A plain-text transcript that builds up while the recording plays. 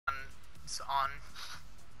It's on.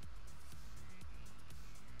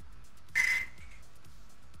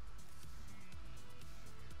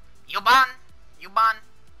 Yuban! Yuban!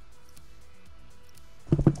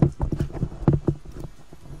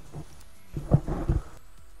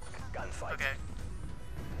 Gunfight. Okay.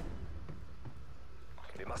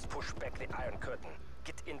 We must push back the Iron Curtain.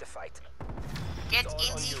 Get in the fight. Get It's all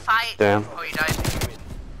in on the you. fight! Damn. Oh, you died.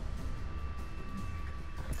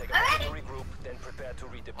 Take a moment to regroup, then prepare to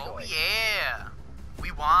redeploy. Oh yeah!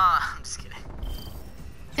 We won! I'm just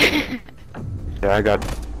kidding. Yeah, I got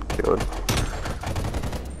killed.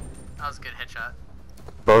 That was a good headshot.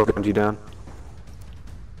 Bo gunned you down.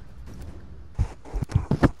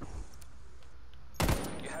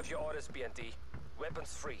 You have your orders, BND.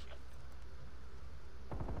 Weapons free.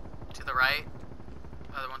 To the right.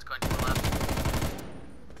 Other one's going to the left.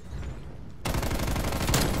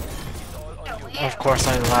 It's all on you. Of course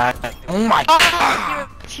I lied. Oh my god!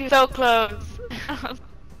 You're so close.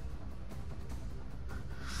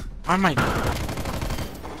 Why am I?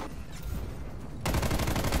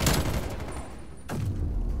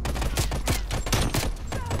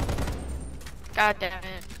 God damn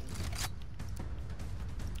it.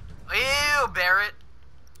 Ew, Barrett!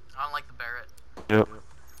 I don't like the Barrett. Yep.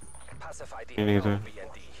 Pacify the Me neither.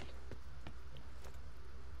 BND.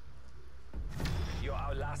 You're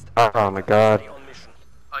our last. Oh my god. Stay on mission.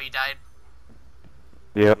 Oh, you died?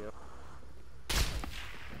 Yep. You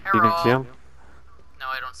Arrow. can see him? No,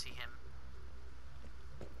 I don't see him.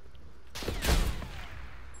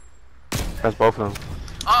 That's both of them.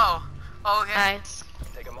 Oh! Oh, okay. Nice.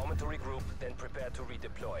 Take a moment to regroup, then prepare to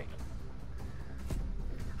redeploy.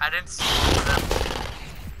 I didn't see them.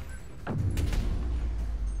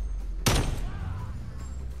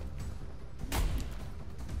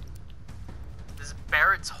 This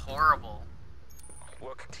Barrett's horrible.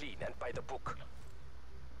 Work clean and by the book.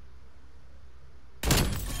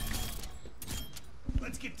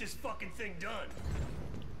 Let's get this fucking thing done.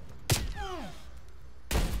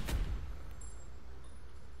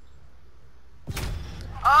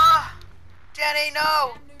 Ah! Jenny,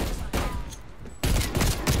 no!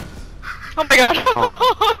 Oh my god. Oh.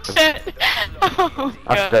 Oh shit. Oh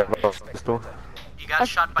I god. said both pistol. You got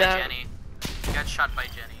That's shot by dumb. Jenny. You got shot by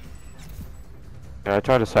Jenny. Yeah, I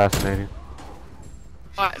tried assassinating.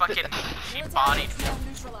 She fucking, she bodied him.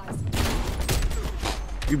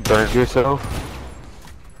 You burned yourself?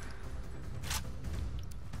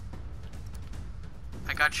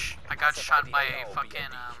 I got shot by a fucking,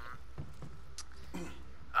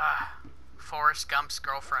 Forrest Gump's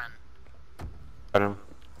girlfriend. Got him.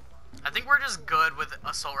 I think we're just good with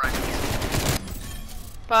assault rifles.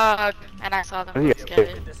 Fuck. And I saw them. I think Let's I get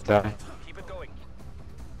did it. die. Keep it going.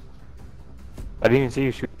 I didn't even see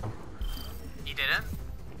you shoot him. You didn't?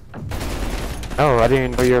 No, I didn't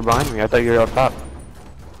even know you were behind me. I thought you were up top.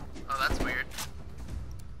 Oh, that's weird.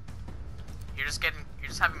 You're just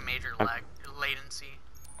having major lag, latency.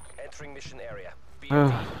 Entering mission area.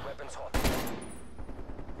 BND, weapons hot.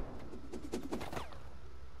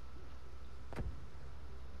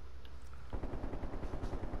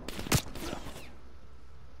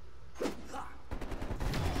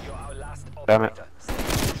 You're our last Damn it. operator.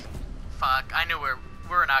 Fuck, I knew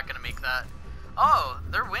we're not gonna make that. Oh,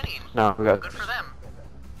 they're winning. No, we got Good for them.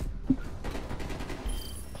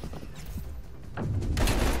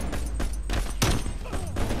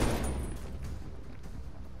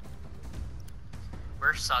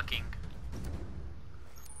 We're sucking.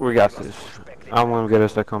 we got this. I'm gonna get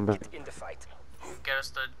us to come back. In the fight. Get us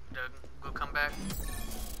to go come back.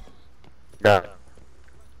 Got it.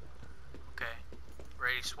 Okay.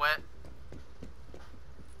 Ready to sweat?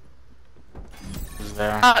 Was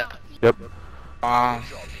there? Yep. I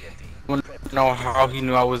wouldn't know how he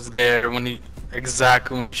knew I was there when he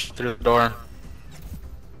exactly when he shut through the door.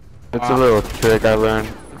 It's a little trick I learned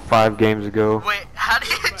 5 games ago. Wait, how did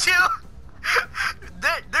you?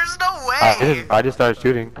 There's no way. I just started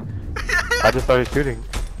shooting. I just started shooting.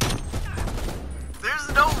 There's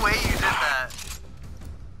no way you did that.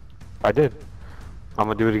 I did. I'm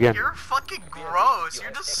gonna do it again. You're fucking gross. You You're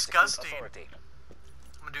have execute disgusting. authority.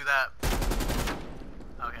 I'm gonna do that.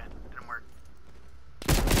 Okay, didn't work.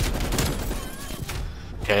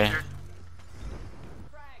 Okay. You're,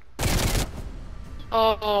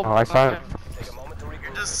 Oh, Oh, I saw it. okay. Take a moment to regroup,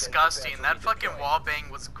 you're then disgusting. prepare That to fucking redeploy. wallbang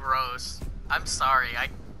was gross. I'm sorry.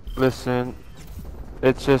 Listen,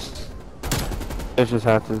 it's just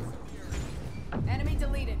happens. Enemy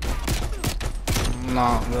deleted.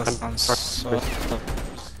 No, that sounds so.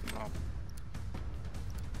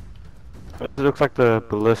 It looks like the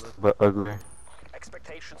ballista, but ugly.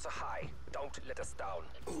 Expectations are high. Don't let us down.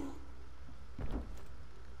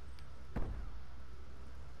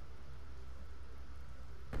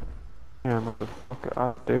 Yeah, motherfucker,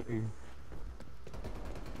 I dare you.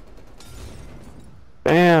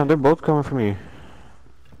 Damn, they're both coming for me.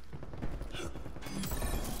 Did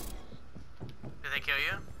they kill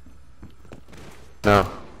you? No.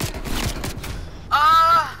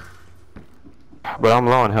 But I'm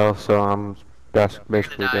low on health, so I'm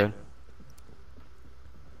basically die. dead.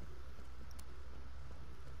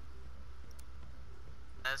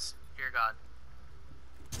 As your god.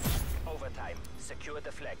 Overtime. Secure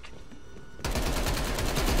the flag.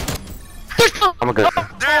 I'm a good.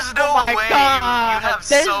 There's no Oh my way God. you have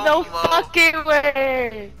There's so no low. fucking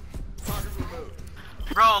way.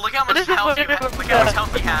 Bro, look how much This is health you what- have. Look how much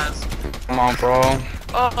health he has. Come on, bro.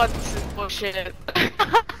 Oh, this is bullshit.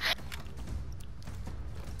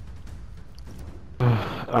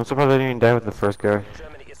 I'm surprised I didn't even die with the first guy.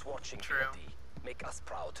 Germany is watching. True. BND. Make us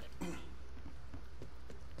proud.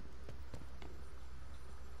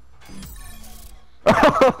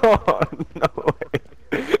 Oh, no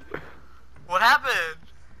way. What happened?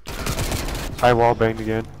 I wall banged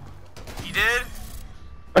again. You did?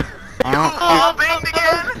 Uh, Oh, banged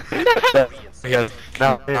again? yeah,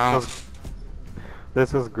 No,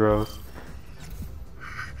 this is gross.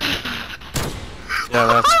 yeah,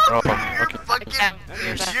 that's bro. You're Okay. fucking,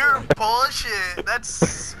 you're bullshit.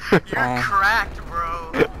 That's, you're cracked,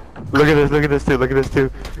 bro. Look at this too, look at this too.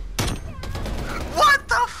 What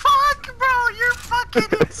the fuck, bro? You're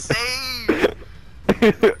fucking insane.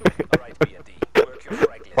 Alright, BND. Work your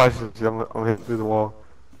frag list. Watch this, I'm hitting through the wall.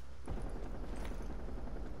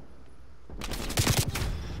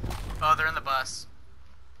 Oh, they're in the bus.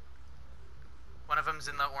 One of them's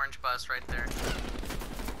in the orange bus right there.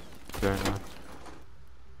 Fair enough.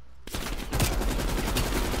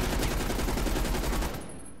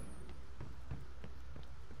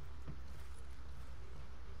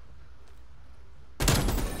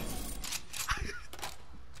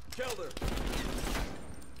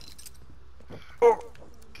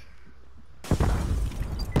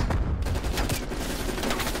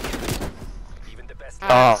 Even the best Oh,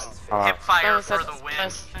 plans fail. Hip That fire was for such the a win.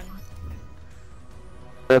 mess.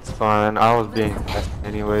 that's fine. I was being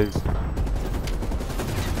anyways. Too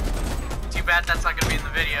bad that's not gonna be in the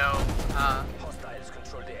video.